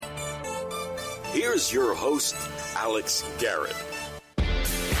Here's your host, Alex Garrett.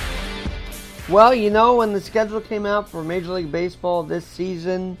 Well, when the schedule came out for Major League Baseball this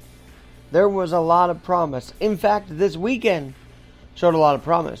season, there was a lot of promise. In fact, this weekend showed a lot of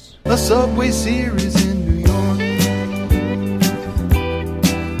promise. The Subway Series in New York.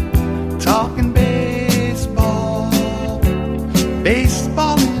 Talking baseball.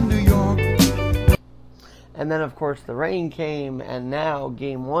 Baseball in New York. And then, of course, the rain came, and now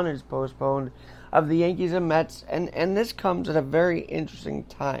Game 1 is postponed of the Yankees and Mets. And this comes at a very interesting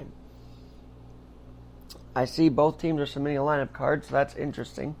time. I see both teams are submitting a lineup card, so that's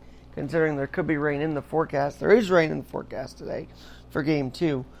interesting, considering there could be rain in the forecast. There is rain in the forecast today for Game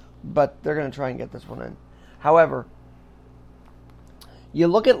 2, but they're going to try and get this one in. However, you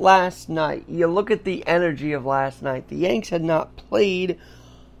look at last night, you look at the energy of last night. The Yanks had not played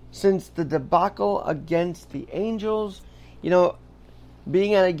since the debacle against the Angels.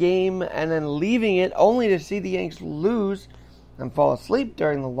 Being at a game and then leaving it only to see the Yanks lose and fall asleep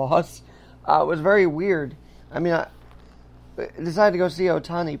during the loss was very weird. I decided to go see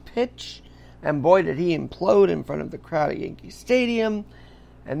Ohtani pitch, and boy, did he implode in front of the crowd at Yankee Stadium.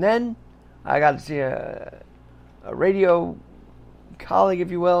 And then I got to see a radio colleague,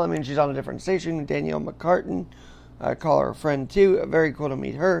 if you will. She's on a different station, Danielle McCartan. I call her a friend, too. Very cool to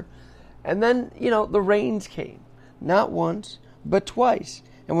meet her. And then, the rains came. Not once, but twice.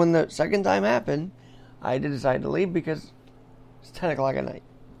 And when the second time happened, I did decide to leave because it's 10 o'clock at night.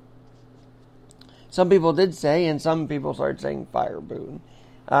 Some people did say, and some people started saying fire Boone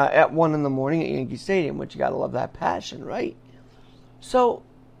at 1 in the morning at Yankee Stadium, which you gotta love that passion, right? So,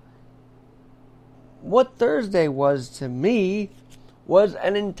 what Thursday was to me was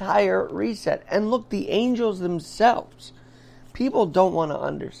an entire reset. And look, the Angels themselves, people don't want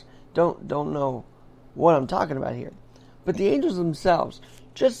to don't know what I'm talking about here. But the Angels themselves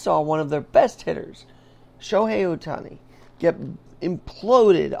just saw one of their best hitters, Shohei Ohtani, get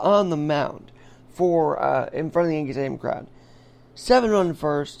imploded on the mound in front of the Yankee Stadium crowd. 7-run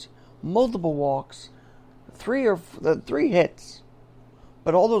first, multiple walks, three hits.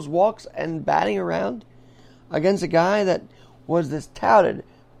 But all those walks and batting around against a guy that was this touted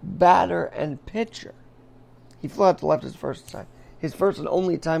batter and pitcher. He flew out to left his first time. His first and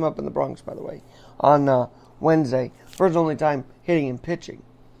only time up in the Bronx, by the way, on Wednesday. First and only time hitting and pitching.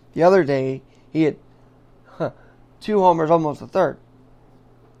 The other day, he hit 2 homers, almost a third.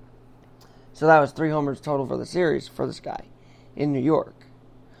 So that was 3 homers total for the series for this guy in New York.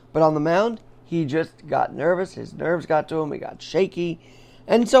 But on the mound, he just got nervous. His nerves got to him. He got shaky.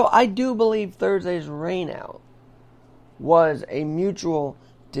 And so I do believe Thursday's rainout was a mutual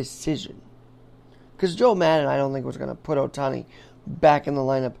decision. Because Joe Madden, I don't think, was going to put Ohtani back in the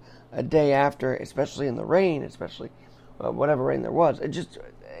lineup a day after, especially in the rain, especially whatever rain there was.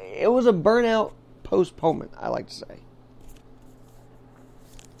 It was a burnout postponement, I like to say.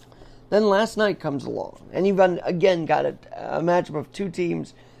 Then last night comes along, and you've again got a matchup of two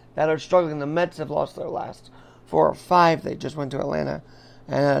teams that are struggling. The Mets have lost their last 4 or 5. They just went to Atlanta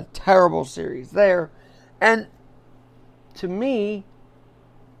and had a terrible series there. And to me,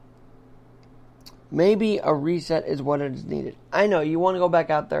 maybe a reset is what is needed. I know you want to go back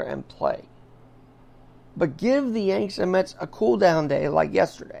out there and play. But give the Yanks and Mets a cool-down day like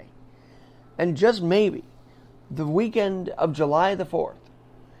yesterday. And just maybe, the weekend of July the 4th,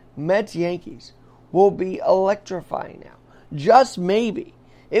 Mets-Yankees will be electrifying now. Just maybe.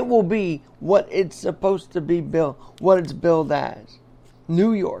 It will be what it's supposed to be what it's billed as.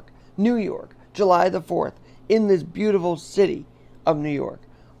 New York, July the 4th, in this beautiful city of New York.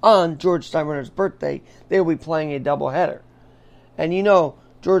 On George Steinbrenner's birthday, they will be playing a doubleheader. And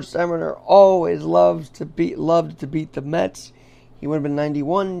George Steinbrenner always loved to beat the Mets. He would have been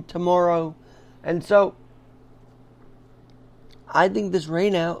 91 tomorrow. And so, I think this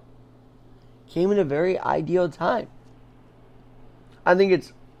rainout came in a very ideal time. I think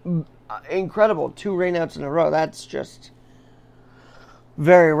it's incredible. 2 rainouts in a row. That's just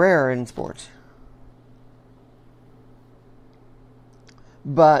very rare in sports.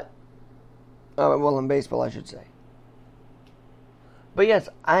 But, in baseball, I should say. But yes,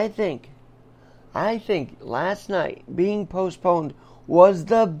 I think last night being postponed was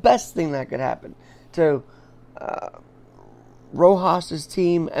the best thing that could happen to Rojas'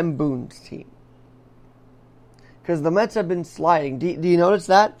 team and Boone's team. Because the Mets have been sliding. Do you notice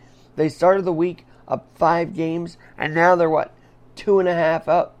that? They started the week up 5 games, and now they're 2.5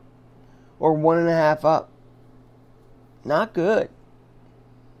 up? Or 1.5 up? Not good.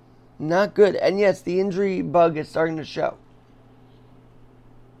 Not good. And yes, the injury bug is starting to show.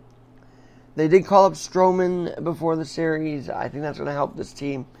 They did call up Stroman before the series. I think that's going to help this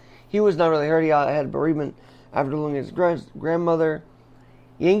team. He was not really hurt. He had bereavement after losing his grandmother.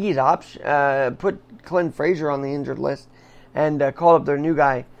 Yankees put Clint Frazier on the injured list and called up their new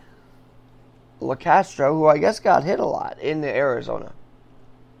guy, LaCastro, who I guess got hit a lot in Arizona.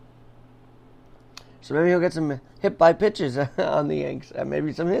 So maybe he'll get some hit by pitches on the Yanks.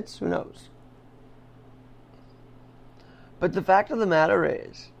 Maybe some hits. Who knows? But the fact of the matter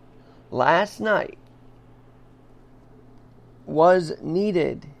is, last night was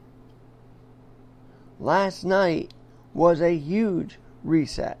needed. Last night was a huge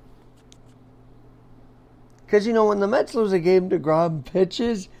reset. Because, when the Mets lose a game, DeGrom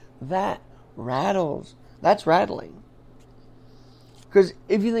pitches, that rattles. That's rattling. Because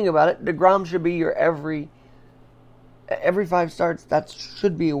if you think about it, DeGrom should be your every 5 starts, that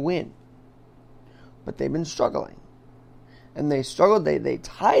should be a win. But they've been struggling. And they struggled, they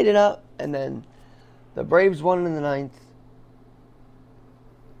tied it up, and then the Braves won in the 9th.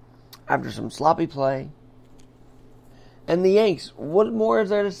 After some sloppy play. And the Yanks, what more is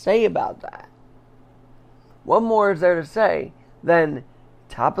there to say about that? What more is there to say than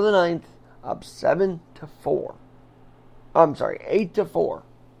top of the 9th, up 7-4. I'm sorry, 8-4.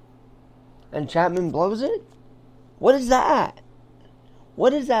 And Chapman blows it? What is that?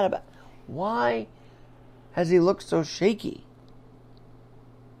 What is that about? Why has he looked so shaky?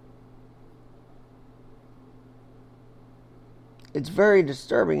 It's very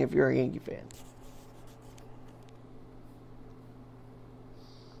disturbing if you're a Yankee fan.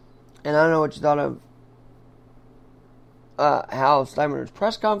 And I don't know what you thought of Hal Steinbrenner's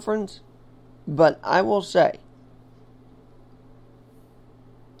press conference, but I will say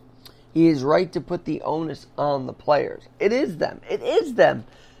he is right to put the onus on the players. It is them. It is them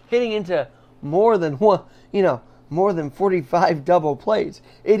hitting into more than 45 double plays.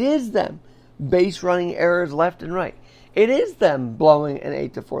 It is them base running errors left and right. It is them blowing an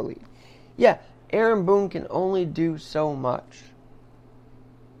 8-4 lead. Yeah, Aaron Boone can only do so much.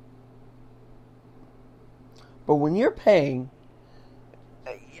 But when you're paying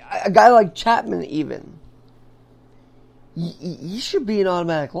a guy like Chapman even, he should be an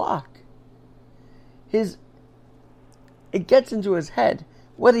automatic lock. It gets into his head,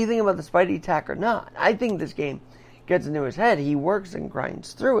 whether you think about the Spidey attack or not. I think this game gets into his head. He works and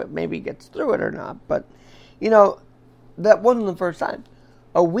grinds through it. Maybe he gets through it or not. But, that wasn't the first time.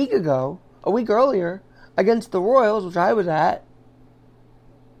 A week earlier, against the Royals, which I was at,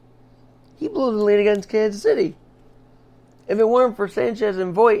 he blew the lead against Kansas City. If it weren't for Sanchez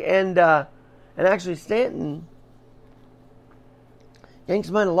and Voit and actually Stanton, Yanks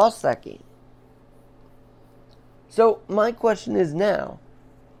might have lost that game. So my question is now,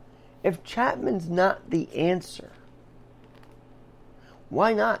 if Chapman's not the answer,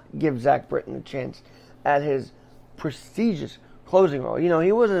 why not give Zach Britton a chance at his prestigious closing role?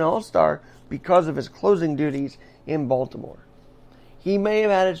 He was an all-star because of his closing duties in Baltimore. He may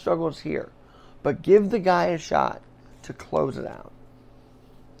have had his struggles here, but give the guy a shot to close it out.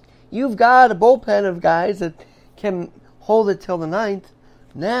 You've got a bullpen of guys that can hold it till the 9th.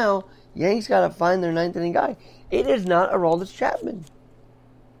 Now, Yanks got to find their 9th inning guy. It is not Aroldis Chapman.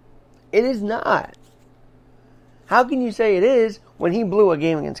 It is not. How can you say it is when he blew a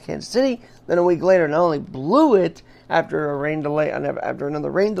game against Kansas City, then a week later not only blew it after another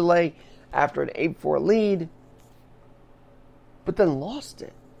rain delay, after an 8-4 lead, but then lost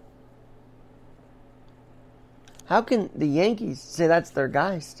it? How can the Yankees say that's their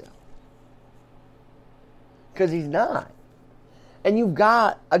guy still? Because he's not. And you've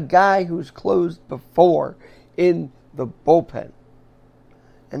got a guy who's closed before in the bullpen.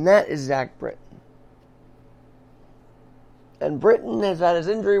 And that is Zach Britton. And Britton has had his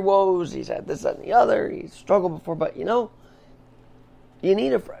injury woes. He's had this, that, and the other. He's struggled before. But, you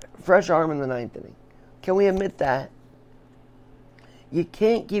need a fresh arm in the 9th inning. Can we admit that? You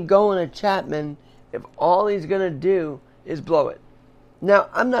can't keep going at Chapman if all he's going to do is blow it. Now,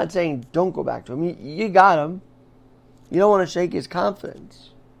 I'm not saying don't go back to him. You got him. You don't want to shake his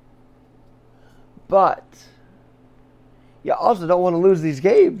confidence. But you also don't want to lose these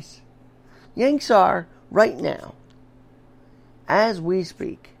games. Yanks are, right now, as we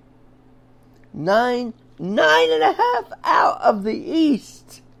speak, 9.5 out of the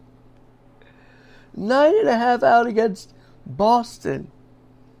East. 9.5 out against Boston.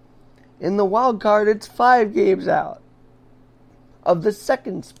 In the wild card, it's 5 games out of the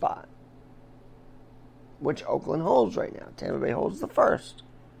second spot, which Oakland holds right now. Tampa Bay holds the first.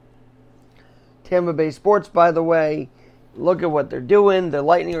 Tampa Bay sports, by the way, look at what they're doing. The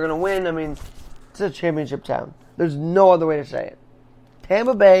Lightning are going to win. I mean, it's a championship town. There's no other way to say it.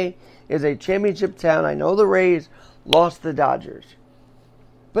 Tampa Bay is a championship town. I know the Rays lost the Dodgers.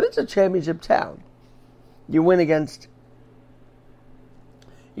 But it's a championship town. You win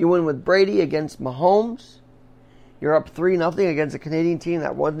with Brady against Mahomes. You're up 3-0 against a Canadian team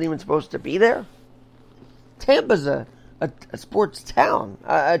that wasn't even supposed to be there. Tampa's a sports town,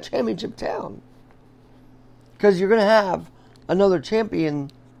 a championship town. Because you're going to have another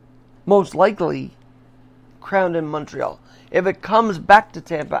champion, most likely, crowned in Montreal. If it comes back to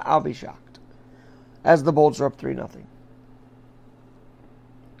Tampa, I'll be shocked. As the Bolts are up 3-0.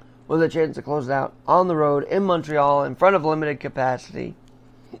 With a chance to close it out on the road in Montreal in front of limited capacity.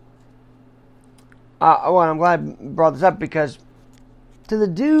 I'm glad I brought this up because to the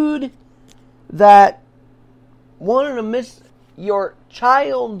dude that wanted to miss your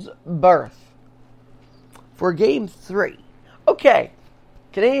child's birth for Game 3. Okay,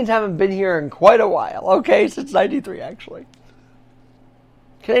 Canadians haven't been here in quite a while. Okay, since 93 actually.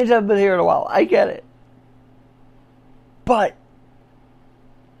 Canadians haven't been here in a while. I get it. But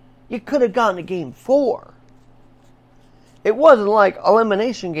you could have gone to Game 4. It wasn't like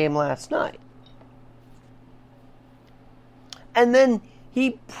elimination game last night. And then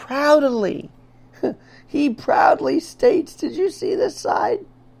he proudly states, did you see this side?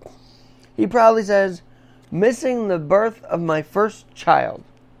 He proudly says, missing the birth of my first child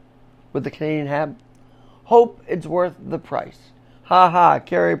with the Canadian hat. Hope it's worth the price. Ha ha,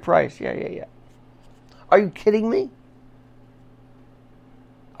 Carey Price. Yeah. Are you kidding me?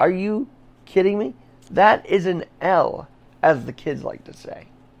 Are you kidding me? That is an L, as the kids like to say.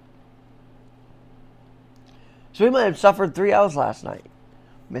 So he might have suffered 3 L's last night.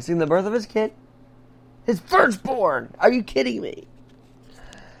 Missing the birth of his kid. His firstborn. Are you kidding me?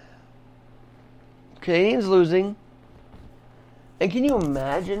 Canadians losing. And can you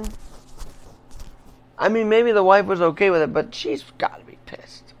imagine? I mean, maybe the wife was okay with it, but she's got to be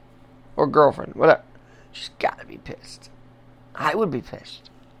pissed. Or girlfriend, whatever. She's got to be pissed. I would be pissed.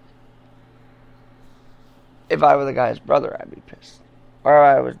 If I were the guy's brother, I'd be pissed. Or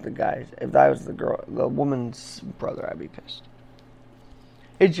if I was the woman's brother, I'd be pissed.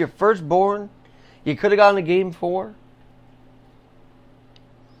 It's your firstborn. You could have gone to Game 4.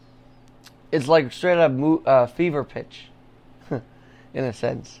 It's like straight up fever pitch, in a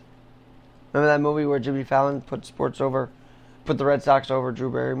sense. Remember that movie where Jimmy Fallon put the Red Sox over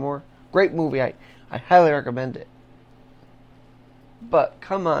Drew Barrymore? Great movie. I highly recommend it. But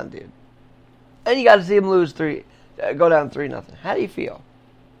come on, dude. And you got to see him go down 3-0. How do you feel?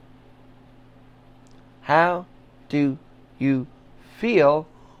 How do you feel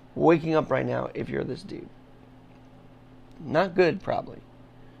waking up right now if you're this dude? Not good, probably.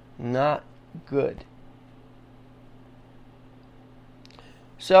 Not good.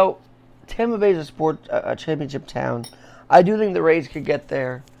 So, Tampa Bay is a championship town. I do think the Rays could get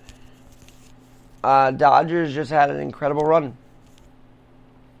there. Dodgers just had an incredible run.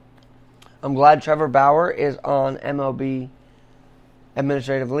 I'm glad Trevor Bauer is on MLB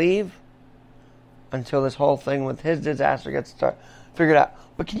administrative leave until this whole thing with his disaster gets figured out.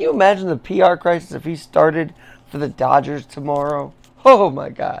 But can you imagine the PR crisis if he started for the Dodgers tomorrow? Oh my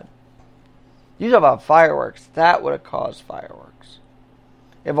God. You talk about fireworks. That would have caused fireworks.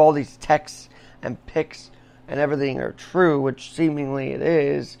 If all these texts and pics and everything are true, which seemingly it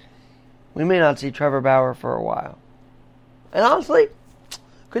is, we may not see Trevor Bauer for a while. And honestly,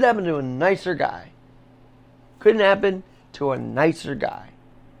 could happen to a nicer guy. Couldn't happen to a nicer guy.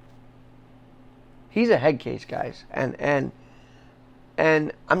 He's a head case, guys. And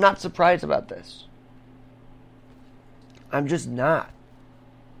I'm not surprised about this. I'm just not.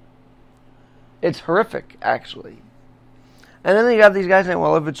 It's horrific, actually. And then you got these guys saying,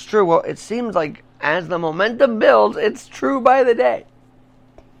 well, if it's true, well, it seems like as the momentum builds, it's true by the day.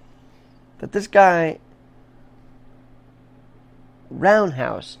 That this guy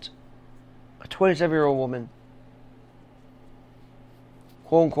roundhoused a 27-year-old woman,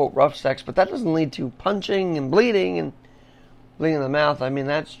 quote-unquote rough sex, but that doesn't lead to punching and bleeding in the mouth. I mean,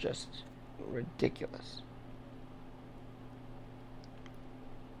 that's just ridiculous.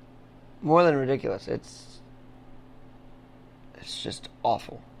 More than ridiculous. It's just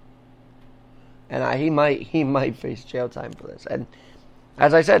awful. And he might face jail time for this. And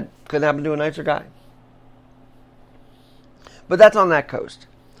as I said, couldn't happen to a nicer guy. But that's on that coast.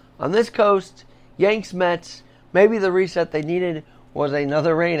 On this coast, Yanks, Mets, maybe the reset they needed was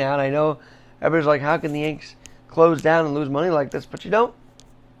another rain out. I know everybody's like, how can the Yanks close down and lose money like this? But you don't.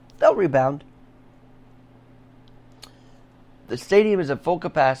 They'll rebound. The stadium is at full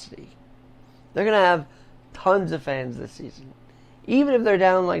capacity. They're going to have tons of fans this season. Even if they're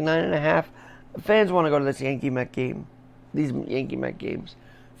down like 9.5, fans want to go to this Yankee-Met game. These Yankee-Met games.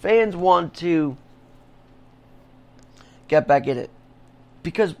 Fans want to get back in it.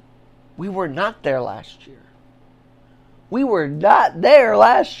 Because we were not there last year. We were not there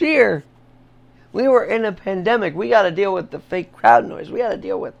last year. We were in a pandemic. We got to deal with the fake crowd noise. We got to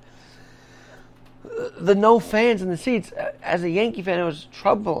deal with the no fans in the seats. As a Yankee fan, it was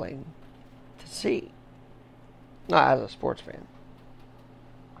troubling to see. Not as a sports fan.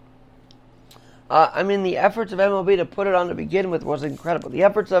 The efforts of MLB to put it on to begin with was incredible. The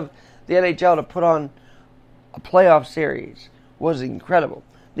efforts of the NHL to put on a playoff series was incredible.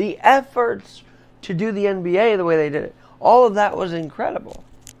 The efforts to do the NBA the way they did it, all of that was incredible.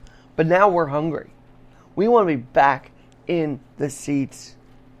 But now we're hungry. We want to be back in the seats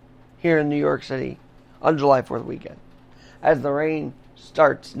here in New York City on July 4th weekend, as the rain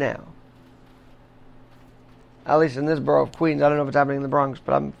starts now. At least in this borough of Queens. I don't know if it's happening in the Bronx,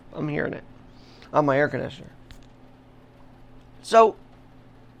 but I'm hearing it on my air conditioner. So,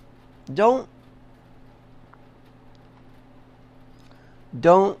 don't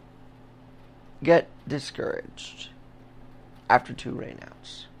get discouraged after 2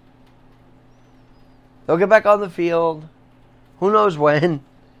 rainouts. They'll get back on the field, who knows when,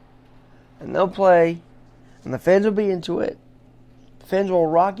 and they'll play, and the fans will be into it. The fans will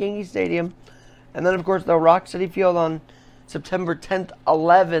rock Yankee Stadium, and then, of course, they'll rock Citi Field on September 10th,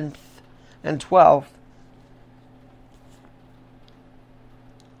 11th, and 12th.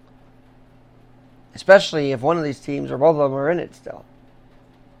 Especially if one of these teams or both of them are in it still.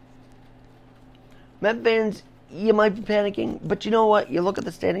 Met fans, you might be panicking, but you know what? You look at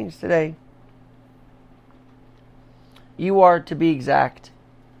the standings today. You are, to be exact,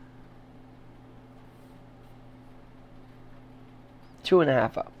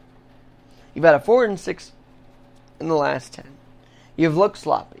 2.5 up. You've had a 4-6 in the last 10. You've looked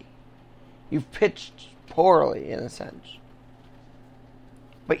sloppy. You've pitched poorly, in a sense.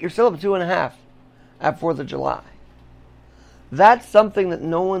 But you're still up 2.5 at 4th of July. That's something that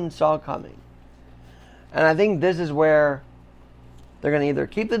no one saw coming. And I think this is where they're going to either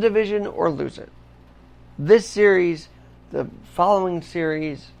keep the division or lose it. This series, the following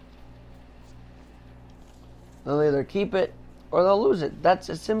series, they'll either keep it or they'll lose it. That's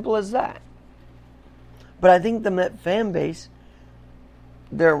as simple as that. But I think the Met fan base,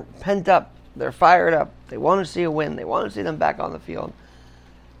 they're pent up. They're fired up. They want to see a win. They want to see them back on the field.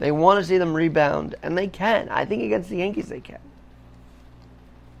 They want to see them rebound. And they can. I think against the Yankees they can.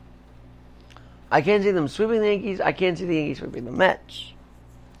 I can't see them sweeping the Yankees. I can't see the Yankees sweeping the Mets.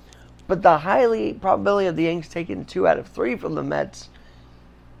 But the highly probability of the Yankees taking 2 out of 3 from the Mets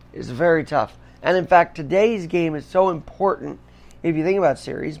is very tough. And in fact, today's game is so important if you think about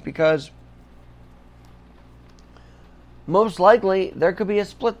series, because most likely there could be a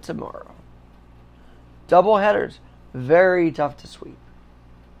split tomorrow. Double headers, very tough to sweep,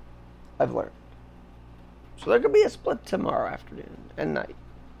 I've learned. So there could be a split tomorrow afternoon and night.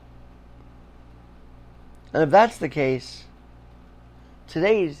 And if that's the case,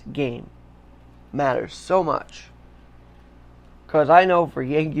 today's game matters so much. Because I know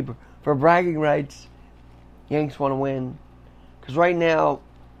for bragging rights, Yanks want to win. Because right now,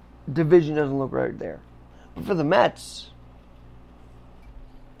 division doesn't look right there. But for the Mets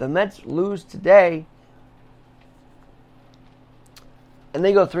lose today, and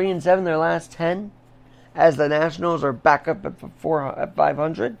they go 3-7 their last 10, as the Nationals are back up at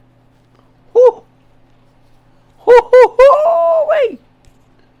 500. Whoo! Wait!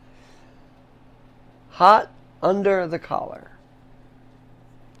 Hot under the collar.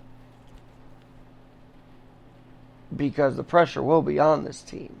 Because the pressure will be on this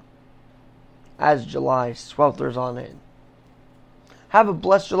team as July swelters on in. Have a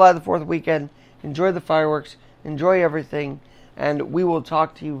blessed July the 4th weekend. Enjoy the fireworks. Enjoy everything. And we will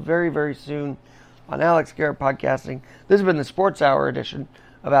talk to you very, very soon on Alex Garrett Podcasting. This has been the Sports Hour edition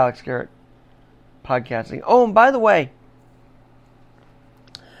of Alex Garrett Podcasting. Oh, and by the way,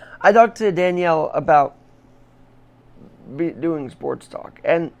 I talked to Danielle about doing sports talk.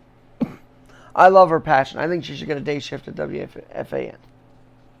 And I love her passion. I think she should get a day shift at WFAN.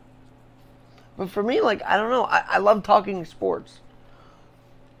 But for me, I don't know. I love talking sports.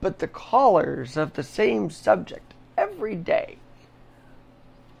 But the callers of the same subject every day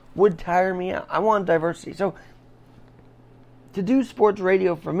would tire me out. I want diversity. So to do sports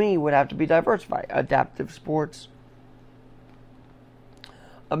radio for me would have to be diversified. Adaptive sports.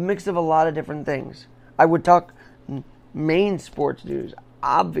 A mix of a lot of different things. I would talk main sports news,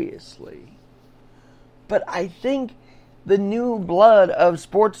 obviously. But I think the new blood of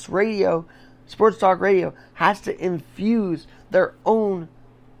sports radio, sports talk radio, has to infuse their own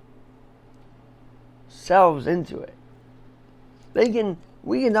selves into it. They can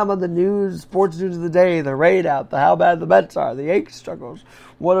We can talk about the news, sports news of the day, the rain out, the how bad the Mets are, the Yankees struggles.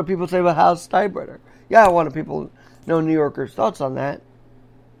 What do people say about Hal Steinbrenner? Yeah, I want people know New Yorkers' thoughts on that.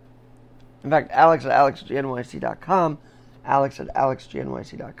 In fact, Alex at alexgnyc.com. Alex at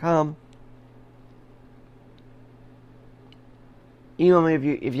alexgnyc.com. Email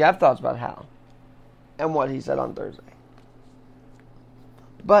me if you have thoughts about Hal and what he said on Thursday.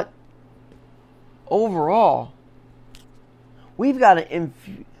 But overall, we've got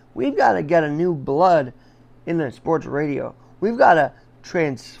to get a new blood in the sports radio. We've got to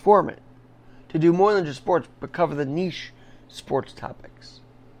transform it to do more than just sports, but cover the niche sports topics.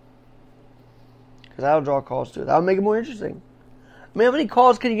 Because that'll draw calls to it. That'll make it more interesting. I mean, how many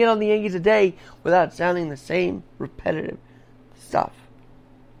calls can you get on the Yankees a day without sounding the same repetitive stuff?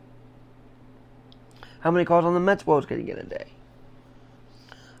 How many calls on the Mets woes can you get a day?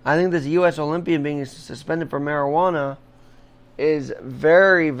 I think this U.S. Olympian being suspended for marijuana is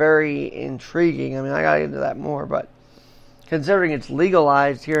very, very intriguing. I mean, I got to get into that more, but considering it's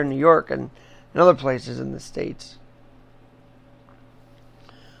legalized here in New York and in other places in the States.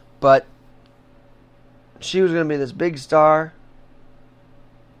 But she was going to be this big star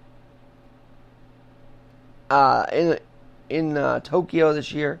in Tokyo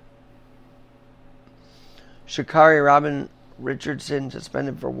this year. Sha'Carri Robin Richardson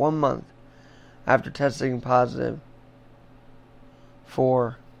suspended for 1 month after testing positive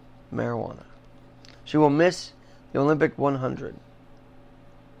for marijuana. She will miss the Olympic 100.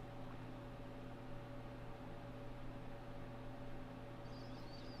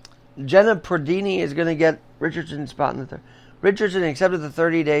 Jenna Pradini is going to get Richardson's spot in the third. Richardson accepted the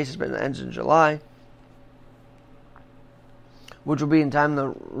 30-day suspension that ends in July, which will be in time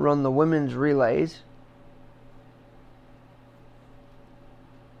to run the women's relays.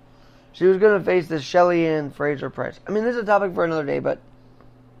 She was going to face this Shelly Ann Fraser-Price. I mean, this is a topic for another day, but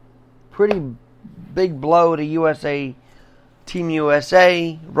pretty big blow to USA, Team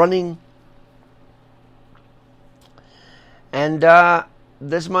USA, running. And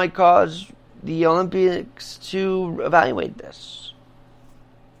this might cause the Olympics to evaluate this.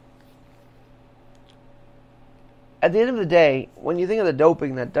 At the end of the day, when you think of the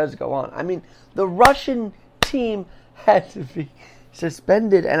doping that does go on, I mean, the Russian team had to be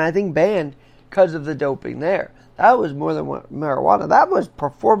suspended and I think banned because of the doping there. That was more than marijuana. That was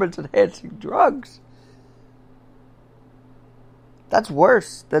performance-enhancing drugs. That's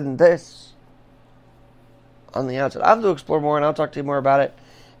worse than this on the outside. I have to explore more, and I'll talk to you more about it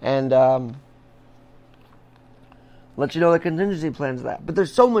and let you know the contingency plans of that. But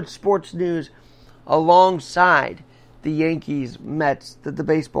there's so much sports news alongside the Yankees, Mets, the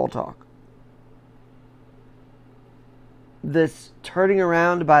baseball talk. This turning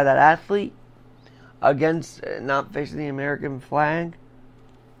around by that athlete against not facing the American flag.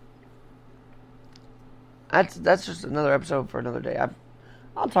 That's just another episode for another day.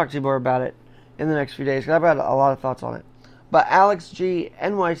 I'll talk to you more about it in the next few days because I've got a lot of thoughts on it. But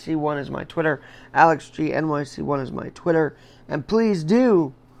AlexGNYC1 is my Twitter. AlexGNYC1 is my Twitter. And please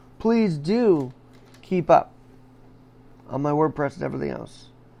do keep up on my WordPress and everything else.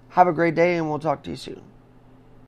 Have a great day and we'll talk to you soon.